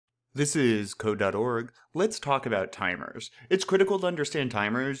This is code.org. Let's talk about timers. It's critical to understand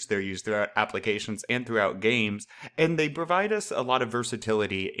timers. They're used throughout applications and throughout games, and they provide us a lot of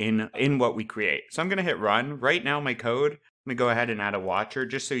versatility in what we create. So I'm going to hit run. Right now, my code, let me go ahead and add a watcher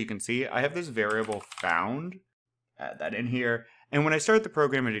just so you can see. I have this variable found. Add that in here. And when I start the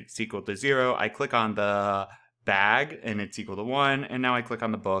program and it's equal to 0, I click on the bag and it's equal to 1. And now I click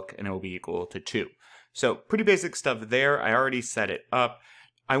on the book and it will be equal to 2. So pretty basic stuff there. I already set it up.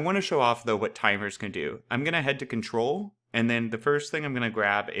 I want to show off, though, what timers can do. I'm going to head to control, and then the first thing I'm going to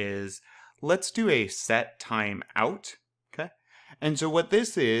grab is, let's do a set timeout, okay? And so what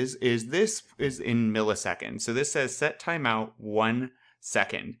this is this is in milliseconds. So this says set timeout 1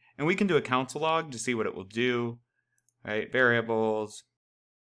 second. And we can do a console log to see what it will do, right? Variables.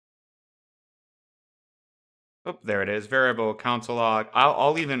 Oh, there it is, variable console log.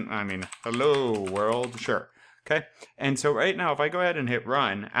 I'll even, hello world, sure. Okay, and so right now, if I go ahead and hit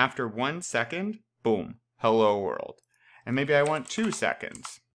run, after 1 second, boom, hello world. And maybe I want 2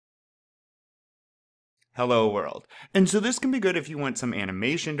 seconds. Hello world. And so this can be good if you want some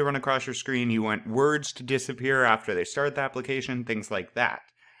animation to run across your screen, you want words to disappear after they start the application, things like that.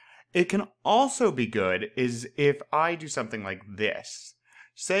 It can also be good is if I do something like this.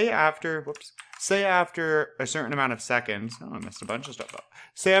 Say after a certain amount of seconds, oh, I messed a bunch of stuff up.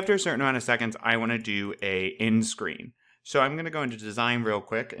 Say after a certain amount of seconds, I want to do a end screen. So I'm going to go into design real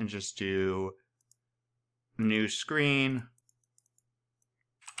quick and just do new screen,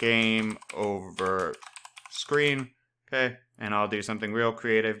 game over screen, okay? And I'll do something real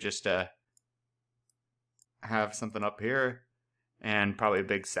creative just to have something up here and probably a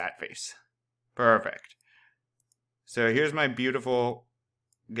big sad face. Perfect. So here's my beautiful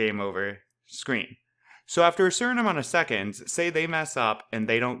game over screen. So after a certain amount of seconds, say they mess up and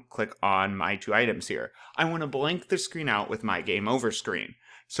they don't click on my 2 items here. I want to blank the screen out with my game over screen.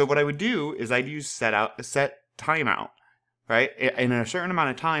 So what I would do is I'd use set timeout, right? In a certain amount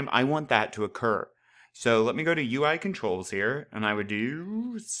of time, I want that to occur. So let me go to UI controls here and I would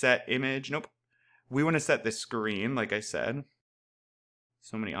do set image. Nope. We want to set the screen, like I said.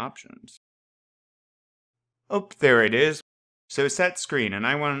 So many options. Oh, there it is. So set screen, and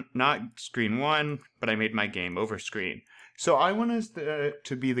I want not screen 1, but I made my game over screen. So I want us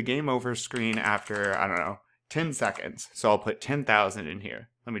to be the game over screen after, I don't know, 10 seconds. So I'll put 10,000 in here.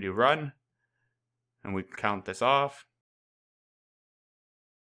 Let me do run, and we count this off.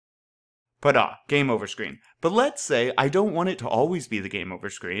 Game over screen. But let's say I don't want it to always be the game over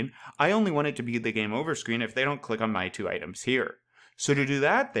screen. I only want it to be the game over screen if they don't click on my 2 items here. So to do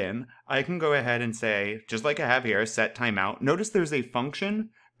that then, I can go ahead and say, just like I have here, set timeout. Notice there's a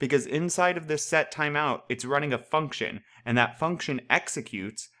function, because inside of this set timeout, it's running a function, and that function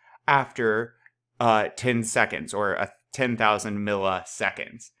executes after 10 seconds, or 10,000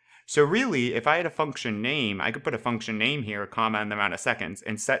 milliseconds. So really, if I had a function name, I could put a function name here, comma, and the amount of seconds,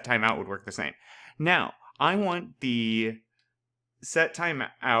 and set timeout would work the same. Now, I want the set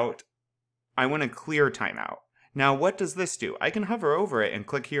timeout, I want a clear timeout. Now, what does this do? I can hover over it and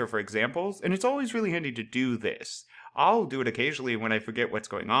click here for examples, and it's always really handy to do this. I'll do it occasionally when I forget what's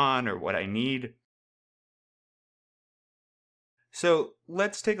going on or what I need. So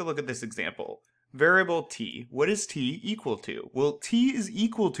let's take a look at this example. Variable t. What is t equal to? Well, t is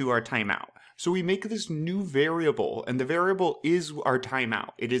equal to our timeout. So we make this new variable, and the variable is our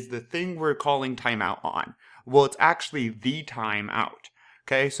timeout. It is the thing we're calling timeout on. Well, it's actually the timeout.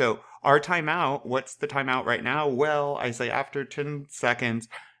 Okay, so our timeout, what's the timeout right now? Well, I say after 10 seconds,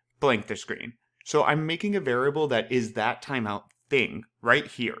 blank the screen. So I'm making a variable that is that timeout thing right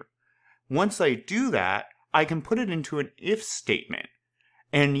here. Once I do that, I can put it into an if statement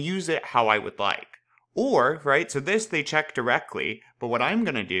and use it how I would like. Or, right, so this they check directly, but what I'm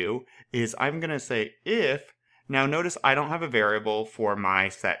going to do is I'm going to say if, now notice I don't have a variable for my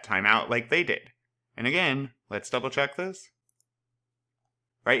set timeout like they did. And again, let's double check this.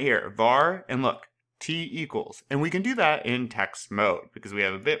 Right here, var, and look, t equals. And we can do that in text mode because we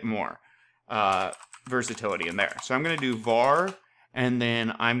have a bit more versatility in there. So I'm going to do var, and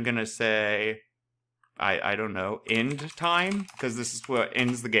then I'm going to say, I don't know, end time, because this is what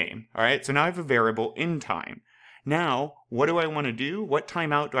ends the game. All right, so now I have a variable end time. Now, what do I want to do? What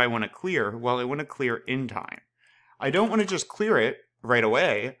timeout do I want to clear? Well, I want to clear end time. I don't want to just clear it right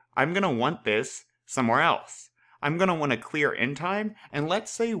away. I'm going to want this somewhere else. I'm going to want to clear end time, and let's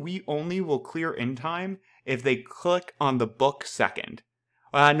say we only will clear end time if they click on the book second.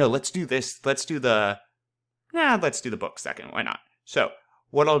 No, let's do this. Let's do the book second. Why not? So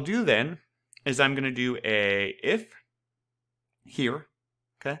what I'll do then is I'm going to do a if here,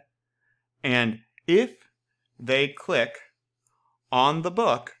 okay? And if they click on the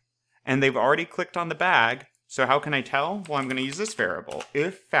book, and they've already clicked on the bag. So how can I tell? Well, I'm going to use this variable.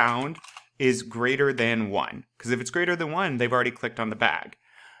 If found is greater than 1. Because if it's greater than 1, they've already clicked on the bag.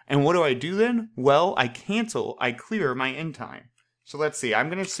 And what do I do then? Well, I clear my end time. So let's see. I'm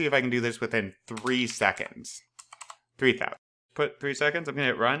going to see if I can do this within 3 seconds. 3,000. Put 3 seconds. I'm going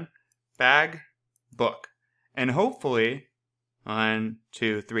to hit run. Bag. Book. And hopefully, 1,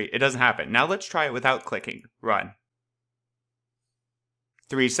 2, 3. It doesn't happen. Now let's try it without clicking. Run.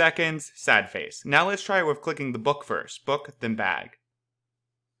 3 seconds. Sad face. Now let's try it with clicking the book first. Book, then bag.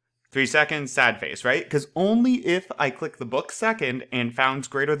 3 seconds, sad face, right? Because only if I click the book second and found's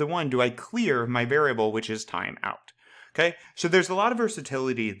greater than 1 do I clear my variable, which is timeout. Okay, so there's a lot of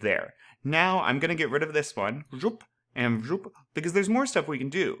versatility there. Now I'm going to get rid of this one, and because there's more stuff we can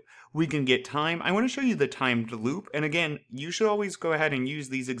do. We can get time. I want to show you the timed loop. And again, you should always go ahead and use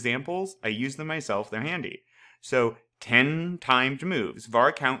these examples. I use them myself. They're handy. So 10 timed moves,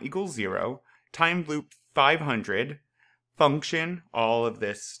 var count equals 0, timed loop 500, function, all of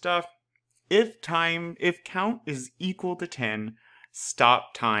this stuff. If count is equal to 10,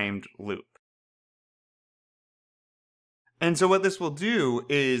 stop timed loop. And so what this will do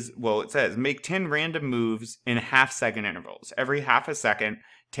is, well, it says make 10 random moves in half-second intervals. Every half a second,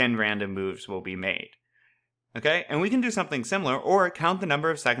 10 random moves will be made. Okay, and we can do something similar, or count the number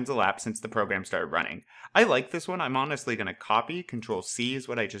of seconds elapsed since the program started running. I like this one. I'm honestly going to copy. Control-C is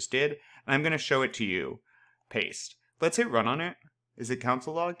what I just did, and I'm going to show it to you. Paste. Let's hit run on it. Is it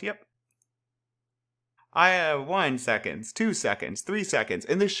console logged? Yep. I have 1 second, 2 seconds, 3 seconds,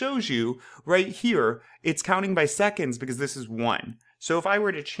 and this shows you right here, it's counting by seconds because this is 1. So if I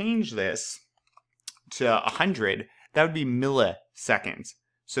were to change this to 100, that would be milliseconds.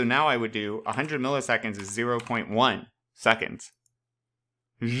 So now I would do 100 milliseconds is 0.1 seconds.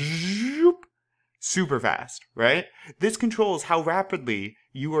 Super fast, right? This controls how rapidly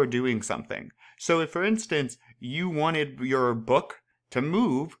you are doing something. So if, for instance, you wanted your book to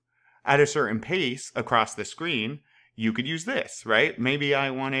move at a certain pace across the screen, you could use this, right? Maybe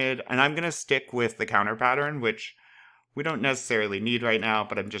I wanted, and I'm going to stick with the counter pattern, which we don't necessarily need right now,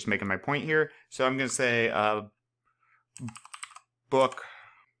 but I'm just making my point here. So I'm going to say book,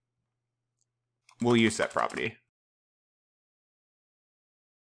 we'll use set property.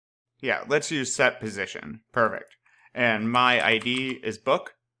 Yeah, let's use set position. Perfect. And my ID is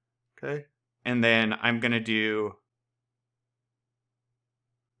book. Okay. And then I'm going to do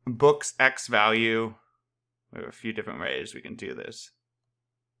book's X value. We have a few different ways we can do this.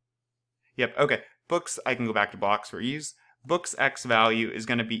 Yep, okay. Books, I can go back to blocks for ease. Book's X value is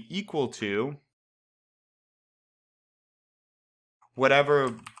going to be equal to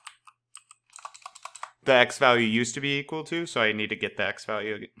whatever the X value used to be equal to. So I need to get the X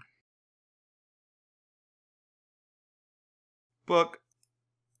value again. Book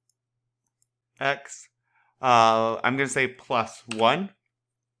X. I'm going to say +1.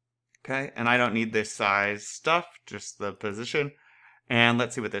 Okay, and I don't need this size stuff, just the position. And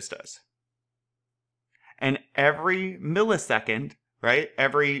let's see what this does. And every millisecond, right,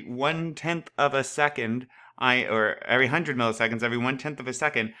 every 1/10 of a second, or every 100 milliseconds, every 1/10 of a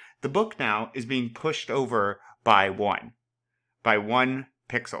second, the book now is being pushed over by 1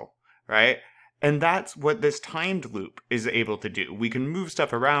 pixel, right? And that's what this timed loop is able to do. We can move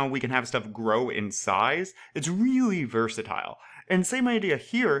stuff around, we can have stuff grow in size. It's really versatile. And same idea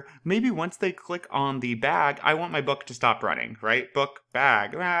here, maybe once they click on the bag, I want my book to stop running, right? Book,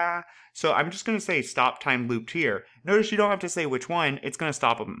 bag, ah. So I'm just going to say stop time looped here. Notice you don't have to say which one, it's going to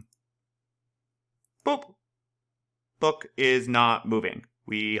stop them. Boop. Book is not moving.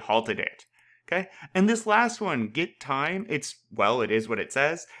 We halted it. Okay, and this last one, get time, it is what it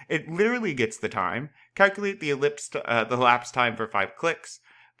says. It literally gets the time. Calculate the elapsed time for 5 clicks.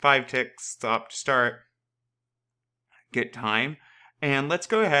 5 ticks, stop to start. Get time. And let's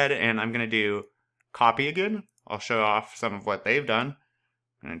go ahead and I'm going to do copy again. I'll show off some of what they've done.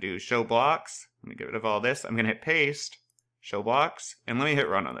 I'm going to do show blocks. Let me get rid of all this. I'm going to hit paste, show blocks, and let me hit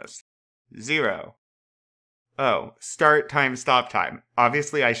run on this. 0. Oh, start time, stop time.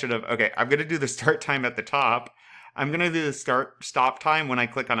 Obviously I should have, okay, I'm going to do the start time at the top. I'm going to do the stop time when I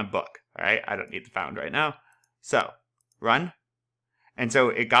click on a book. All right, I don't need the found right now. So, run. And so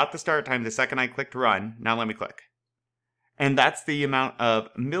it got the start time the second I clicked run. Now let me click. And that's the amount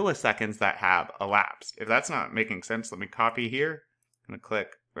of milliseconds that have elapsed. If that's not making sense, let me copy here. I'm going to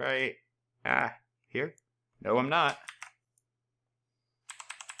click right here. No, I'm not.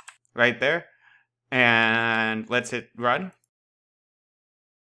 Right there. And let's hit run.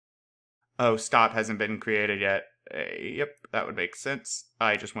 Oh, stop hasn't been created yet. Yep, that would make sense.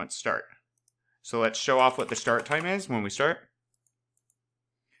 I just want start. So let's show off what the start time is when we start.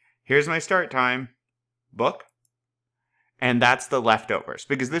 Here's my start time, book, and that's the leftovers,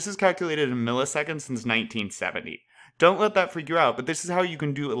 because this is calculated in milliseconds since 1970. Don't let that freak you out, but this is how you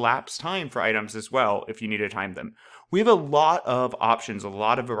can do elapsed time for items as well if you need to time them. We have a lot of options, a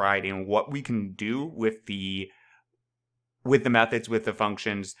lot of variety in what we can do with the methods, with the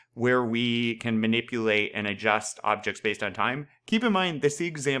functions, where we can manipulate and adjust objects based on time. Keep in mind, this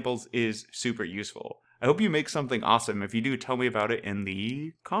examples is super useful. I hope you make something awesome. If you do, tell me about it in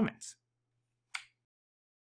the comments.